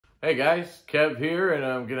Hey guys, Kev here, and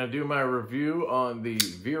I'm going to do my review on the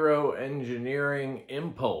Vero Engineering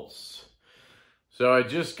Impulse. So I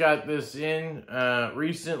just got this in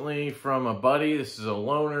recently from a buddy. This is a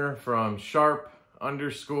loaner from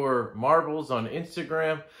sharp_marbles on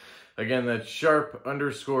Instagram. Again, that's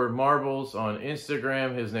sharp_marbles on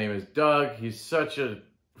Instagram. His name is Doug. He's such a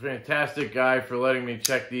fantastic guy for letting me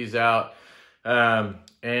check these out.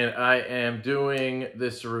 And I am doing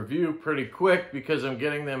this review pretty quick because I'm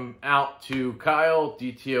getting them out to Kyle,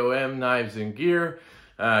 DTOM Knives and Gear.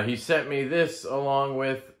 He sent me this along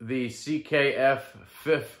with the CKF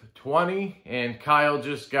 520, and Kyle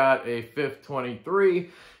just got a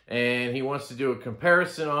 523, and he wants to do a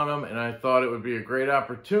comparison on them, and I thought it would be a great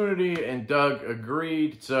opportunity, and Doug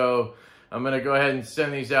agreed, so I'm going to go ahead and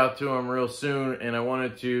send these out to him real soon, and I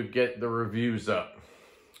wanted to get the reviews up.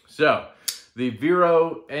 So, the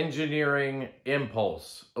Vero Engineering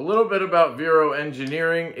Impulse. A little bit about Vero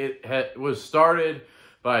Engineering. It was started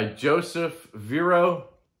by Joseph Vero.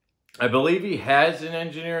 I believe he has an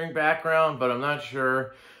engineering background, but I'm not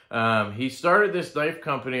sure. He started this knife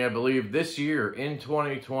company, I believe, this year in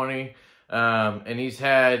 2020. And he's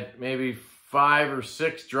had maybe 5 or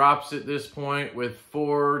 6 drops at this point with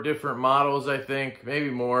 4 different models, I think, maybe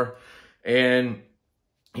more. And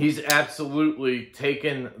he's absolutely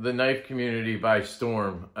taken the knife community by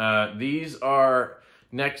storm. These are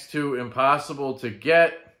next to impossible to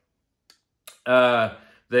get.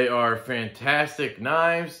 They are fantastic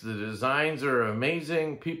knives. The designs are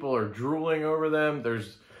amazing. People are drooling over them.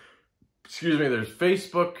 There's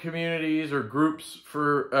Facebook communities or groups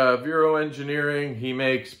for Vero Engineering. He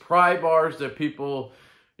makes pry bars that people,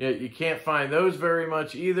 you can't find those very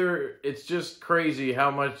much either. It's just crazy how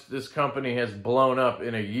much this company has blown up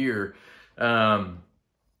in a year.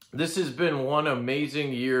 This has been one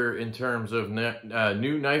amazing year in terms of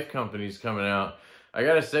new knife companies coming out. I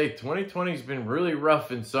gotta say, 2020 has been really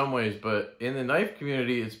rough in some ways, but in the knife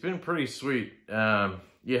community, it's been pretty sweet.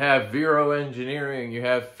 You have Vero Engineering, you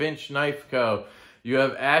have Finch Knife Co., you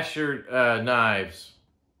have Asher Knives.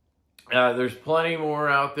 There's plenty more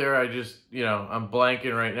out there. I'm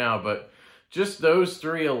blanking right now, but just those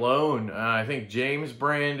 3 alone. I think James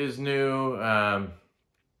Brand is new.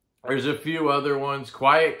 There's a few other ones.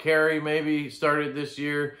 Quiet Carry maybe started this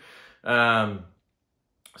year.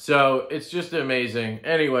 So it's just amazing.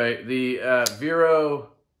 Anyway, the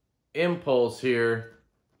Vero Impulse here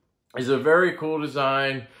is a very cool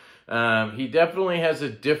design. He definitely has a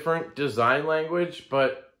different design language,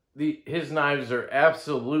 but his knives are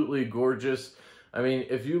absolutely gorgeous. I mean,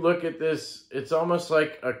 if you look at this, it's almost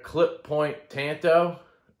like a clip point Tanto.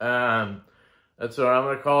 That's what I'm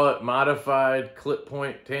going to call it, modified clip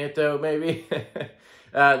point Tanto, maybe.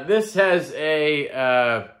 This has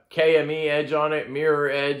a KME edge on it, mirror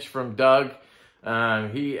edge from Doug.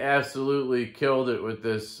 He absolutely killed it with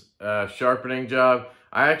this sharpening job.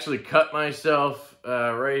 I actually cut myself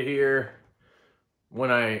right here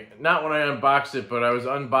not when I unboxed it, but I was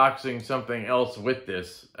unboxing something else with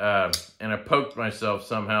this, and I poked myself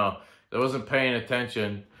somehow. I wasn't paying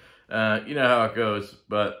attention. You know how it goes,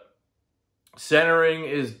 but centering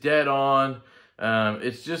is dead on.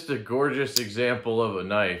 It's just a gorgeous example of a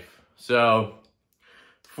knife. So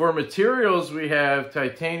for materials, we have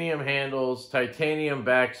titanium handles, titanium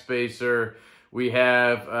backspacer. We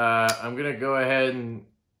have, I'm going to go ahead and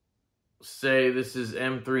say this is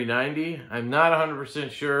M390. I'm not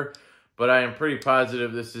 100% sure, but I am pretty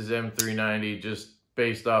positive this is M390 just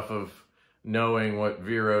based off of knowing what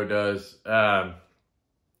Vero does.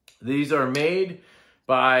 These are made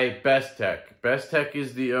by Bestech. Bestech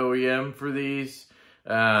is the OEM for these,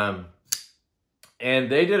 and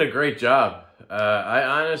they did a great job. I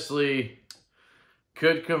honestly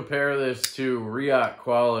could compare this to Riot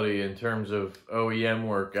quality in terms of OEM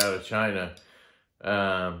work out of China.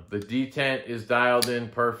 The detent is dialed in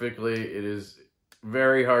perfectly. It is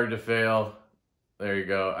very hard to fail. There you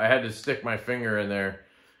go. I had to stick my finger in there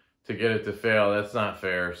to get it to fail. That's not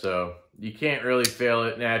fair. So you can't really fail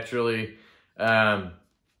it naturally. Yeah,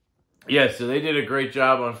 so they did a great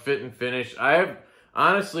job on fit and finish. I have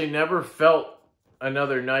honestly never felt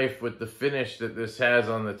another knife with the finish that this has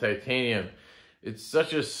on the titanium. It's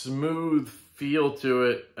such a smooth feel to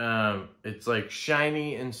it. It's like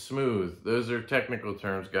shiny and smooth. Those are technical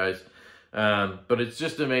terms, guys. But it's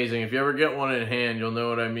just amazing. If you ever get one in hand, you'll know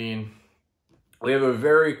what I mean. We have a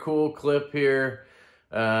very cool clip here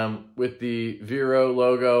with the Vero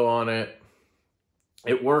logo on it.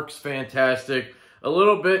 It works fantastic. A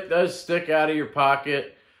little bit does stick out of your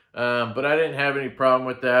pocket. But I didn't have any problem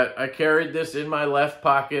with that. I carried this in my left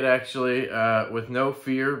pocket, actually, with no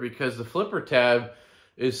fear, because the flipper tab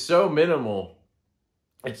is so minimal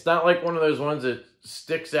It's not like one of those ones that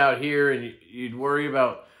sticks out here and you'd worry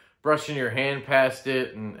about brushing your hand past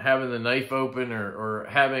it and having the knife open or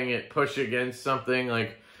having it push against something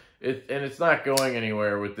like it. And it's not going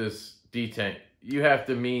anywhere with this detent. You have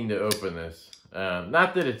to mean to open this.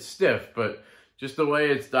 Not that it's stiff, but just the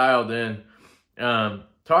way it's dialed in.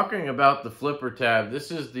 Talking about the flipper tab,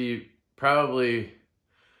 this is probably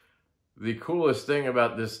the coolest thing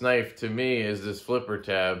about this knife to me is this flipper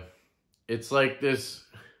tab. It's like this,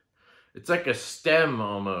 it's like a stem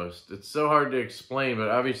almost. It's so hard to explain, but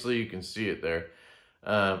obviously you can see it there.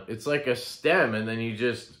 It's like a stem, and then it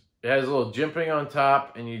has a little jimping on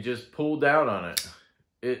top, and you just pull down on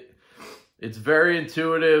it. It's very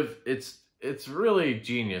intuitive. It's really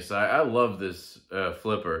genius. I love this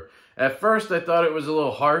flipper. At first, I thought it was a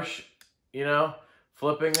little harsh, you know,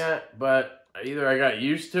 flipping that, but either I got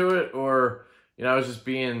used to it or, you know, I was just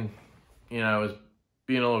being, you know, I was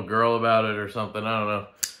being a little girl about it or something. I don't know.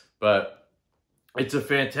 But it's a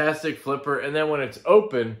fantastic flipper. And then when it's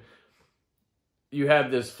open, you have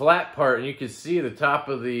this flat part, and you can see the top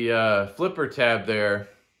of the flipper tab there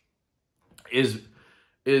is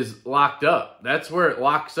locked up. That's where it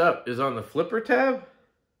locks up, is on the flipper tab.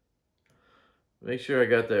 Make sure I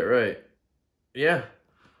got that right. Yeah.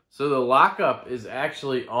 So the lockup is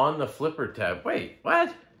actually on the flipper tab. Wait,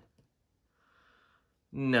 what?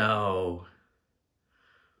 No.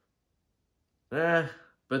 But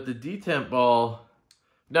the detent ball,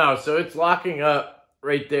 no, so it's locking up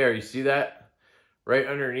right there. You see that? Right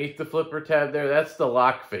underneath the flipper tab there? That's the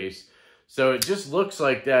lock face. So it just looks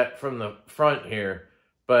like that from the front here,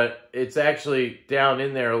 but it's actually down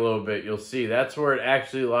in there a little bit. You'll see that's where it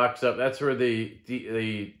actually locks up. That's where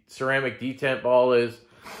the ceramic detent ball is.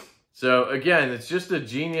 So again, it's just a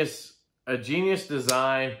genius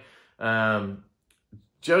design.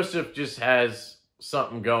 Joseph just has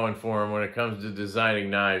something going for him when it comes to designing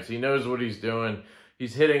knives. He knows what he's doing.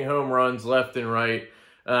 He's hitting home runs left and right.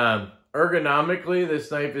 Ergonomically,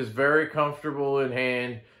 this knife is very comfortable in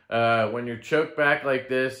hand. When you're choked back like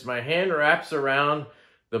this, my hand wraps around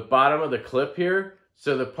the bottom of the clip here,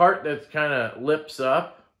 so the part that's kind of lips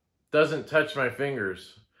up doesn't touch my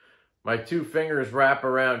fingers. My two fingers wrap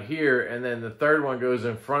around here, and then the third one goes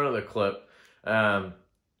in front of the clip.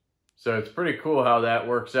 So it's pretty cool how that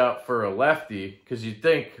works out for a lefty, because you'd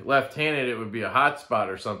think left-handed it would be a hot spot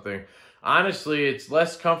or something. Honestly, it's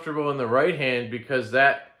less comfortable in the right hand because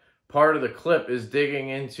that part of the clip is digging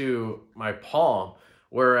into my palm,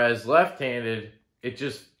 whereas left-handed, it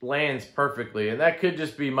just lands perfectly. And that could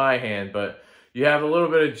just be my hand, but you have a little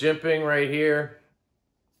bit of jimping right here,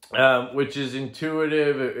 which is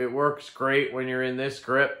intuitive. It works great when you're in this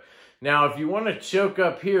grip. Now, if you want to choke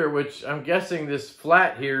up here, which I'm guessing this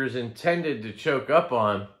flat here is intended to choke up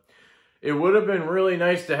on, it would have been really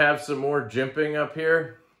nice to have some more jimping up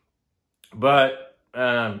here. But,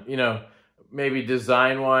 you know, maybe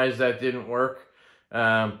design-wise that didn't work.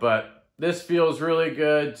 But this feels really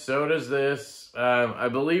good. So does this. I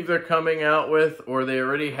believe they're coming out with, or they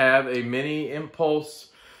already have, a mini impulse.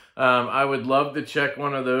 I would love to check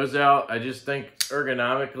one of those out. I just think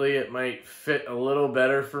ergonomically it might fit a little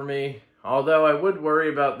better for me. Although I would worry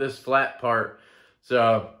about this flat part.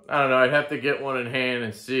 So, I don't know. I'd have to get one in hand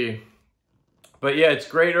and see. But yeah, it's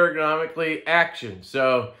great ergonomically. Action.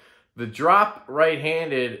 So, the drop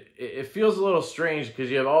right-handed, it feels a little strange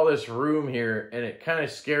because you have all this room here and it kind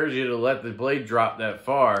of scares you to let the blade drop that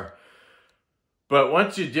far. But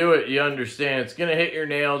once you do it, you understand it's going to hit your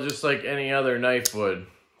nail just like any other knife would.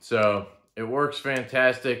 So it works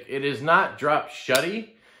fantastic. It is not drop shutty.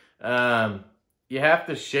 You have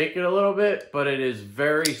to shake it a little bit, but it is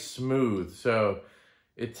very smooth. So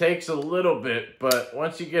it takes a little bit, but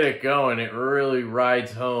once you get it going, it really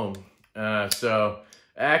rides home. So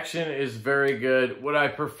action is very good. Would I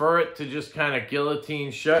prefer it to just kind of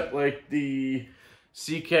guillotine shut like the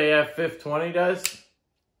CKF 520 does?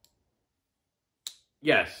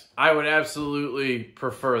 Yes, I would absolutely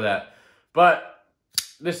prefer that. But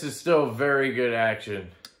this is still very good action.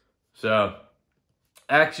 So,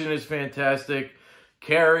 action is fantastic.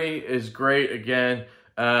 Carry is great again.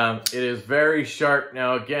 It is very sharp.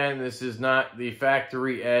 Now, again, this is not the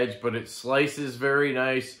factory edge, but it slices very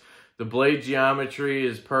nice. The blade geometry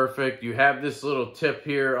is perfect. You have this little tip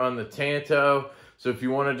here on the Tanto. So, if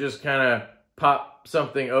you want to just kind of pop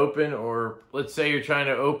something open, or let's say you're trying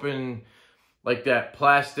to open like that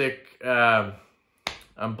plastic...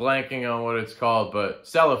 I'm blanking on what it's called, but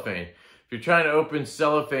cellophane. If you're trying to open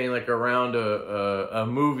cellophane like around a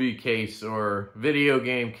movie case or video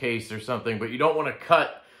game case or something, but you don't want to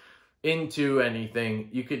cut into anything.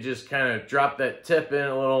 You could just kind of drop that tip in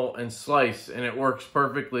a little and slice, and it works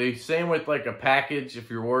perfectly. Same with like a package. If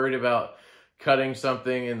you're worried about cutting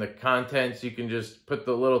something in the contents, you can just put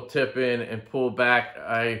the little tip in and pull back.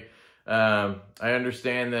 I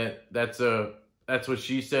understand that that's what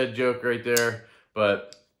she said joke right there,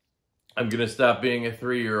 but I'm gonna stop being a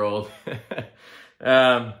 3-year-old.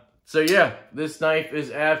 So yeah, this knife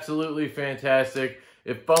is absolutely fantastic.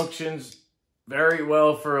 It functions very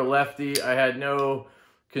well for a lefty. I had no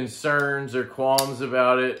concerns or qualms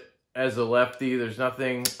about it as a lefty. There's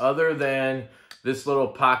nothing other than this little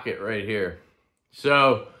pocket right here.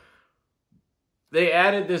 So they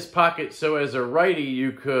added this pocket so as a righty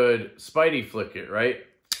you could spidey flick it, right?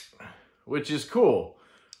 Which is cool.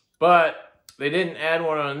 But they didn't add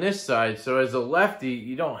one on this side, so as a lefty,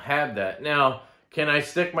 you don't have that. Now, can I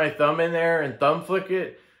stick my thumb in there and thumb flick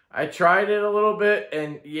it? I tried it a little bit,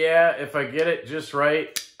 and yeah, if I get it just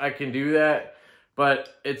right, I can do that. But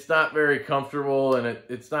it's not very comfortable, and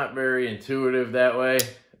it's not very intuitive that way.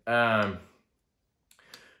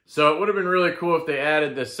 So it would have been really cool if they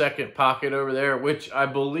added the second pocket over there, which I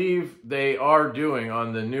believe they are doing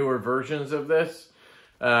on the newer versions of this.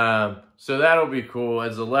 So that'll be cool.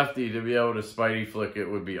 As a lefty, to be able to spidey flick it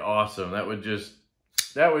would be awesome. That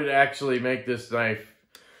would actually make this knife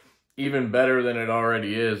even better than it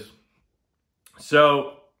already is.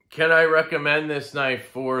 So can I recommend this knife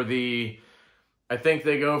for I think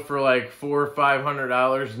they go for like $400 or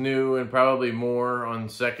 $500 new and probably more on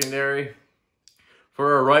secondary.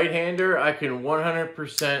 For a right-hander, I can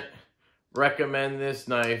 100% recommend this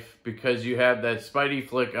knife because you have that spidey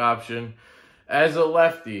flick option. As a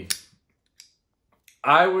lefty,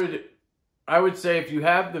 I would say if you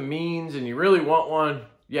have the means and you really want one,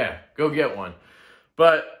 yeah, go get one.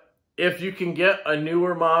 But if you can get a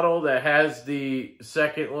newer model that has the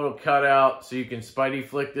second little cutout so you can spidey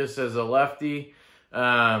flick this as a lefty,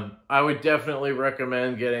 I would definitely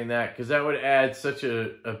recommend getting that because that would add such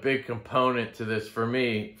a big component to this for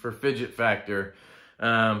me, for fidget factor.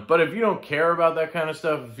 But if you don't care about that kind of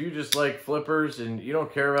stuff, if you just like flippers and you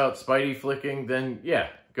don't care about spidey flicking, then yeah,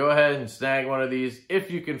 go ahead and snag one of these if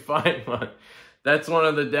you can find one. That's one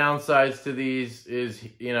of the downsides to these is,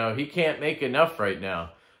 you know, he can't make enough right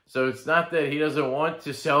now. So it's not that he doesn't want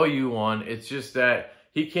to sell you one. It's just that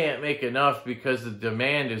he can't make enough because the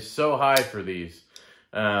demand is so high for these.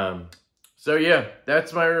 So yeah,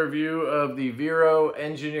 that's my review of the Vero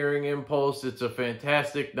Engineering Impulse. It's a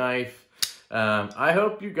fantastic knife. I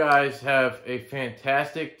hope you guys have a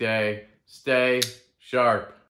fantastic day. Stay sharp.